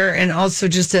to share and also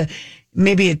just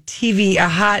maybe a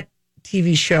hot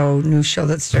TV show, new show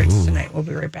that starts tonight. We'll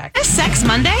be right back. Sex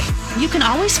Monday? You can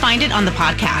always find it on the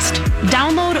podcast.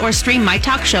 Download or stream My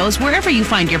Talk shows wherever you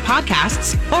find your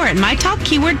podcasts or at My Talk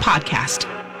keyword podcast.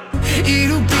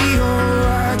 It'll be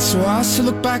alright. So I still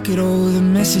look back at all the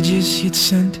messages you'd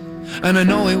sent, and I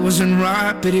know it wasn't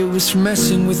right, but it was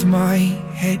messing with my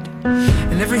head.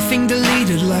 And everything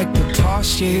deleted like the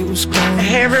past, it was gone.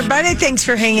 Hey, everybody. Thanks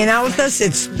for hanging out with us.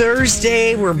 It's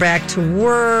Thursday. We're back to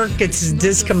work. It's a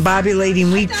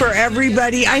discombobulating week for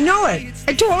everybody. I know it.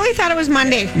 I totally thought it was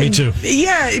Monday. Me too.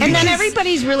 Yeah. And then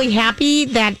everybody's really happy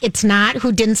that it's not,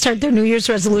 who didn't start their New Year's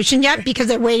resolution yet, because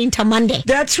they're waiting till Monday.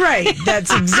 That's right.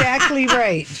 That's exactly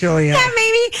right, Julia. That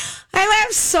made me, I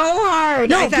laughed so hard.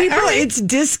 No, it's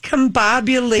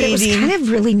discombobulating. It was kind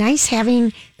of really nice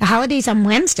having the holidays on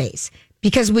Wednesdays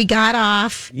because we got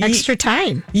off extra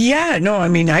time. Yeah, no, I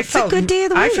mean, I felt a good day of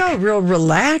the week. I felt real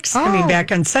relaxed coming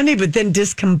back on Sunday, but then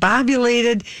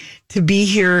discombobulated to be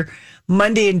here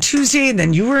Monday and Tuesday, and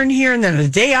then you weren't here, and then a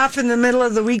day off in the middle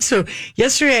of the week. So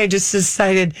yesterday I just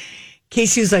decided,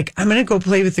 Casey was like, I'm going to go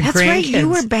play with the grandkids. That's right, you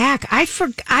were back.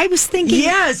 I was thinking.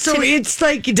 Yeah, so it's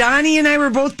like Donnie and I were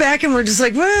both back, and we're just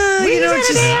like, well, we got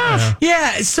a day off.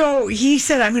 Yeah, so he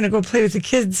said, I'm going to go play with the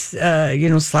kids,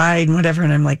 slide and whatever.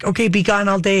 And I'm like, okay, be gone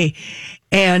all day.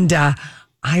 And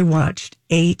I watched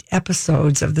 8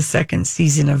 episodes of the second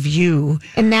season of You.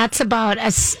 And that's about a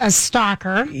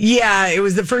stalker. Yeah, it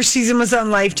was the first season was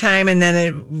on Lifetime, and then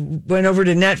it went over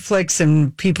to Netflix,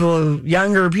 and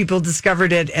younger people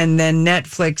discovered it, and then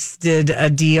Netflix did a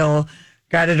deal,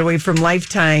 got it away from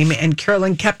Lifetime, and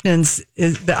Carolyn Kepnes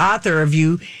is the author of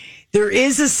You. There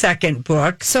is a second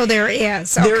book. So there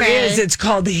is. Okay. There is. It's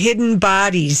called Hidden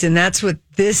Bodies, and that's what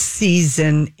this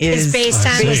season is based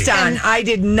on. I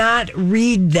did not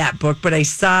read that book, but I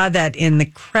saw that in the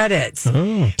credits.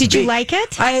 Oh. Did you like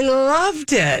it? I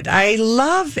loved it. I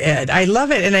love it.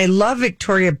 And I love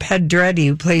Victoria Pedretti,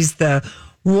 who plays the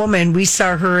woman. We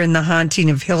saw her in The Haunting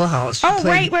of Hill House.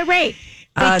 Right.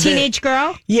 The teenage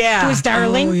girl? Yeah. Who was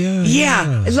darling? Oh,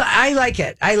 Yeah. I like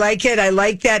it. I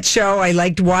like that show. I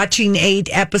liked watching 8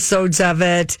 episodes of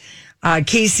it.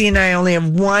 Casey and I only have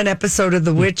 1 episode of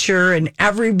The Witcher, and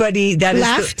everybody that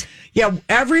left?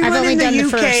 Everyone in the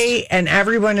UK and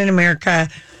everyone in America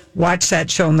watched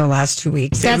that show in the last 2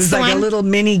 weeks. It was like a little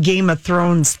mini Game of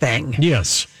Thrones thing.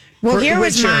 Yes. Well, here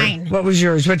was mine. What was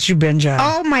yours? What you binge on?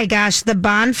 Oh my gosh, The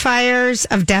Bonfires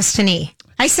of Destiny.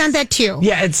 I sent that to you.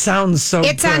 Yeah, it sounds so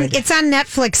good. It's on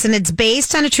Netflix, and it's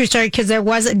based on a true story because there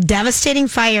was a devastating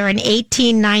fire in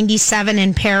 1897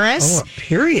 in Paris. Oh, a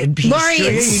period piece. Lori,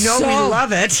 we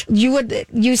love it.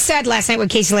 You said last night with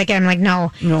Casey like I'm like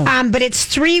no. But it's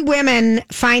 3 women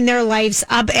find their lives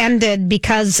upended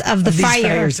because of the fire.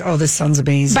 Fires. Oh, this sounds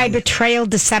amazing. By betrayal,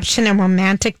 deception, and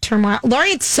romantic turmoil. Lori,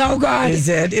 it's so good. Is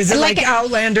it? Is it like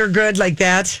Outlander good like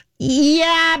that?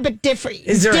 Yeah, but different.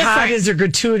 Is there hot? Is there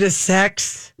gratuitous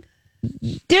sex?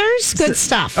 There's good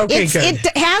stuff. Okay, good.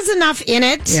 It has enough in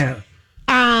it. Yeah.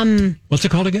 What's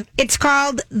it called again? It's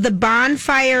called The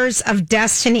Bonfires of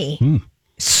Destiny.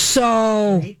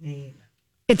 So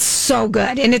it's so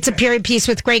good, and it's a period piece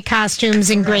with great costumes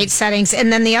and great settings.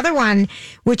 And then the other one,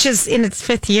 which is in its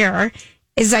 5th year,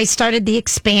 is I started The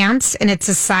Expanse, and it's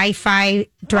a sci-fi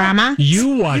drama.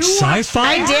 You watch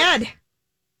sci-fi? I did.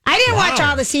 I didn't watch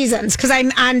all the seasons because I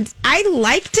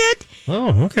liked it.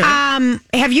 Oh, okay.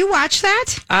 Have you watched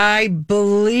that? I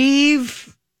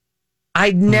believe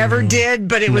I never did,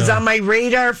 but it was on my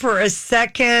radar for a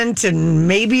second, and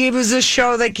maybe it was a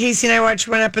show that Casey and I watched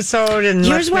 1 episode. And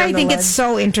here's why I think it's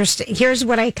so interesting. Here's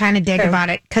what I kind of dig about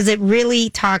it, because it really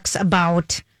talks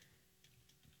about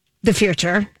the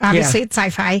future. Obviously, it's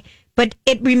sci-fi, but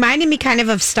it reminded me kind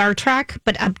of Star Trek,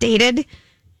 but updated.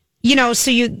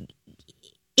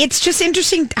 It's just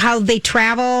interesting how they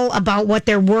travel, about what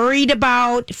they're worried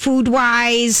about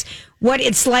food-wise, what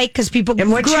it's like, because people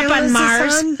grew up on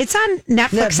Mars. It's on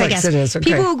Netflix, I guess. It is, okay.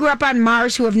 People who grew up on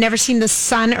Mars who have never seen the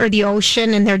sun or the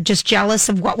ocean, and they're just jealous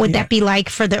of what would that be like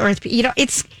for the Earth.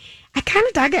 I kind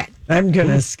of dug it. I'm going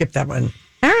to skip that one.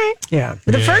 All right. Yeah.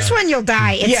 The first one, you'll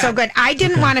die. It's so good. I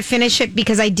didn't want to finish it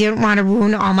because I didn't want to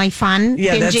ruin all my fun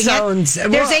binging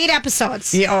it. There's 8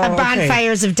 episodes of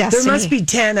Bonfires of Destiny. There must be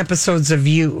 10 episodes of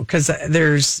You, because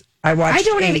there's I watched. I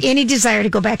don't have any desire to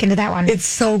go back into that one. It's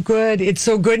so good. It's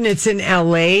so good, and it's in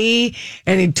L.A.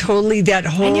 and it totally that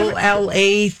whole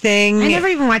L.A. thing. I never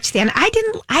even watched the end. I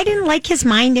didn't like his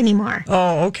mind anymore.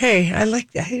 Oh, okay. I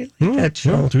like that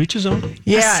show. Well, to each his own.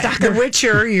 Yeah, The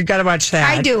Witcher. You got to watch that.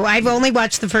 I do. I've only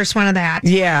watched the first one of that.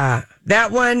 Yeah,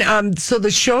 that one. So the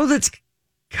show that's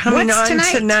coming on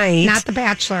tonight. Not The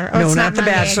Bachelor. Oh, no, it's not The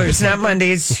Monday. Bachelor. It's not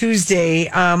Monday. It's Tuesday.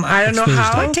 I don't know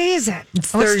how. What day is it?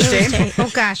 It's Thursday. Oh,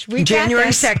 gosh. We January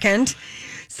 2nd.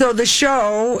 So the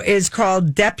show is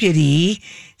called Deputy.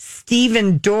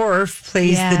 Stephen Dorff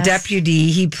plays the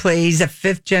deputy. He plays a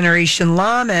fifth-generation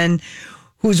lawman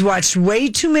who's watched way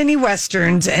too many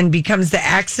Westerns and becomes the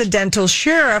accidental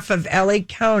sheriff of LA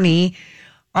County,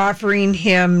 offering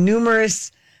him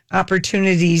numerous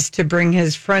opportunities to bring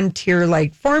his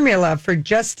frontier-like formula for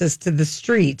justice to the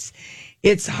streets.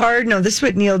 It's hard. No, this is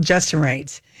what Neil Justin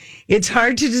writes. It's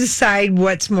hard to decide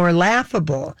what's more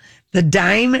laughable, the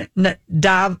dime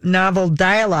novel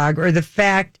dialogue or the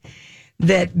fact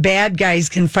that bad guys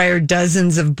can fire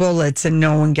dozens of bullets and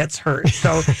no one gets hurt.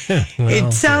 So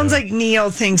it sounds like Neil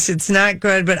thinks it's not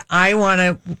good, but I want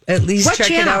to at least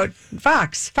check it out.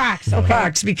 Fox. Okay.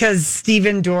 Fox, because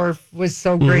Stephen Dorff was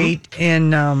so great in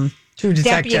True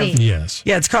Detective. Deputy. Yes.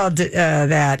 Yeah, it's called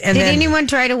that. And Did then, anyone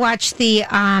try to watch the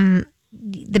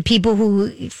people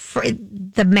who, for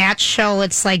the match show,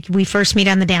 it's like We First Meet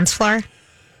on the Dance Floor?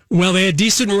 Well, they had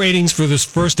decent ratings for this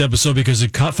first episode because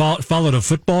it followed a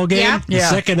football game. Yeah. The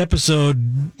second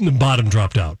episode, the bottom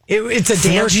dropped out. It's a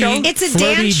dance show? It's a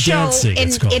dance show,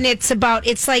 dancing, and it's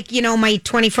like, my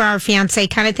 24-hour fiance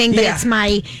kind of thing, but it's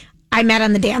I Met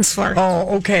on the Dance Floor.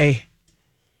 Oh, okay.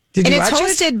 Did you watch it?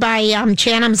 It's hosted by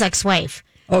Chanham's ex-wife.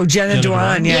 Oh, Jenna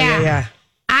Dewan. Yeah.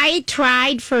 I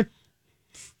tried for...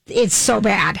 It's so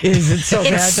bad. Is it so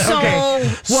bad? So,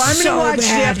 okay. Well, I'm going to watch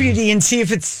Deputy and see if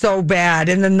it's so bad.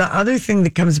 And then the other thing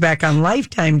that comes back on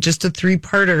Lifetime, just a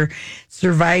 3-parter,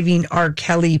 Surviving R.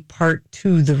 Kelly Part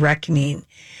 2, The Reckoning.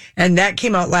 And that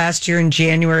came out last year in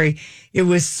January. It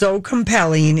was so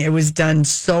compelling. It was done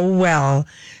so well.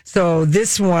 So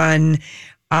this one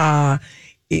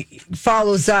it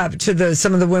follows up to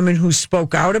some of the women who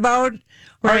spoke out about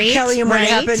R. Kelly and what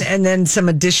happened, and then some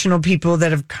additional people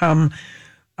that have come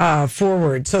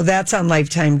forward. So that's on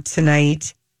Lifetime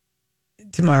tonight,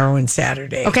 tomorrow, and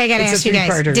Saturday. Okay, I got to ask you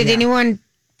guys. Did anyone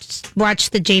watch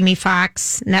the Jamie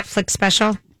Foxx Netflix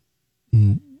special?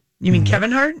 You mean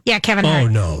Kevin Hart? Yeah, Kevin Hart.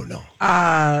 Oh,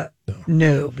 no.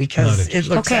 No, because it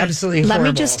looks absolutely horrible.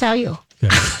 Let me just tell you.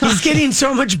 He's getting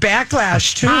so much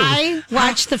backlash, too. I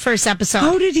watched the first episode.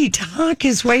 How did he talk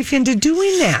his wife into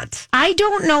doing that? I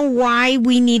don't know why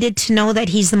we needed to know that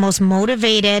he's the most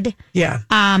motivated,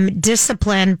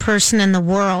 disciplined person in the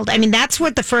world. I mean, that's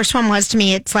what the first one was to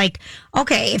me. It's like,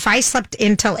 okay, if I slept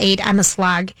until 8, I'm a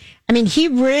slug. I mean, he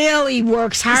really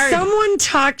works hard. Someone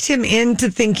talked him into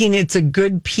thinking it's a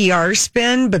good PR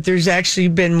spin, but there's actually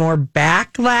been more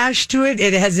backlash to it.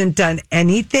 It hasn't done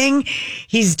anything.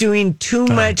 He's doing too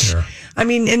much. I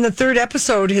mean, in the third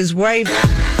episode, his wife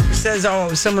says,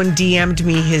 someone DM'd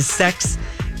me his sex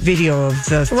video of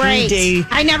the 3-day.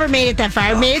 I never made it that far.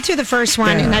 I made it through the first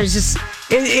one, and I was just...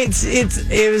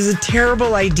 It was a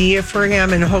terrible idea for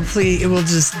him, and hopefully it will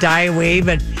just die away.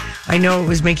 But I know it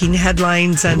was making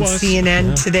headlines on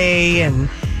CNN today, and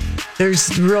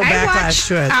there's real backlash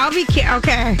to it. I'll be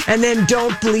okay. And then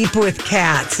Don't Bleep with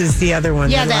Cats is the other one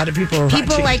that a lot of people are watching.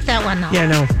 People like that one, though.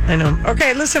 Yeah, I know.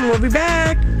 Okay, listen, we'll be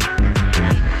back.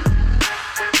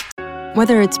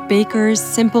 Whether it's Baker's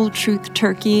Simple Truth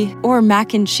Turkey or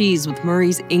mac and cheese with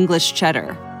Murray's English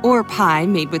Cheddar or pie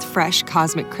made with fresh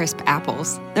Cosmic Crisp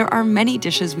apples, there are many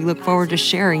dishes we look forward to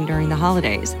sharing during the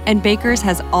holidays. And Baker's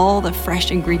has all the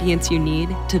fresh ingredients you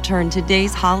need to turn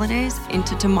today's holidays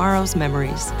into tomorrow's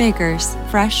memories. Baker's,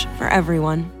 fresh for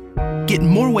everyone. Get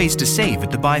more ways to save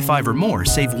at the Buy 5 or More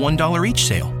Save $1 each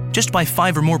sale. Just buy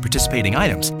 5 or more participating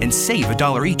items and save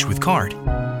 $1 each with card.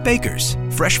 Baker's,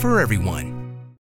 fresh for everyone.